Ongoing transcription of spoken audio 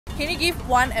Can you give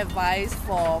one advice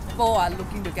for people who are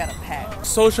looking to get a pet?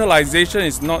 Socialization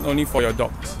is not only for your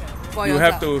dogs. For You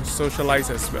yourself? have to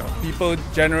socialize as well. People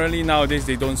generally nowadays,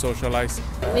 they don't socialize.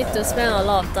 Need to spend a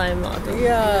lot of time.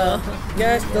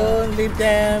 Just don't leave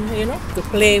them, to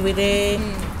play with it.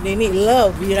 They need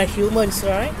love. We are humans,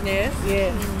 right? Yes.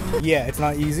 Yeah. Yeah, it's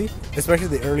not easy, especially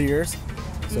the early years.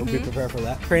 So be prepared for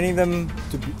that. Training them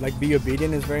to be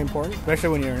obedient is very important, especially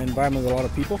when you're in an environment with a lot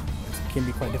of people. It can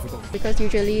be quite difficult. Because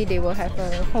usually they will have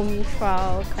a home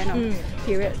trial kind of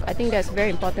period. I think that's very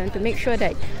important to make sure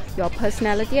that your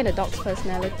personality and the dog's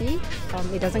personality,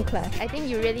 it doesn't clash. I think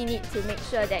you really need to make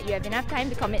sure that you have enough time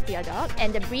to commit to your dog,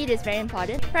 and the breed is very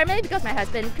important. Primarily because my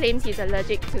husband claims he's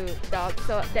allergic to dogs,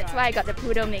 so that's why I got the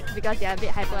poodle mix, because they're a bit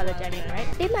hypoallergenic, right?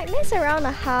 They might mess around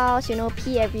the house,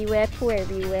 pee everywhere, poo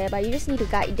everywhere, but you just need to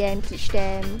guide them, teach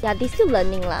them. Yeah, they're still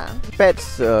learning lah.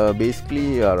 Pets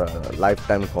basically are a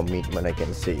lifetime commitment, I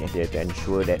can say. They have to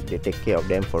ensure that they take care of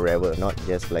them forever, not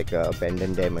just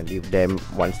abandon them and leave them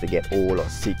once they get old or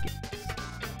sick.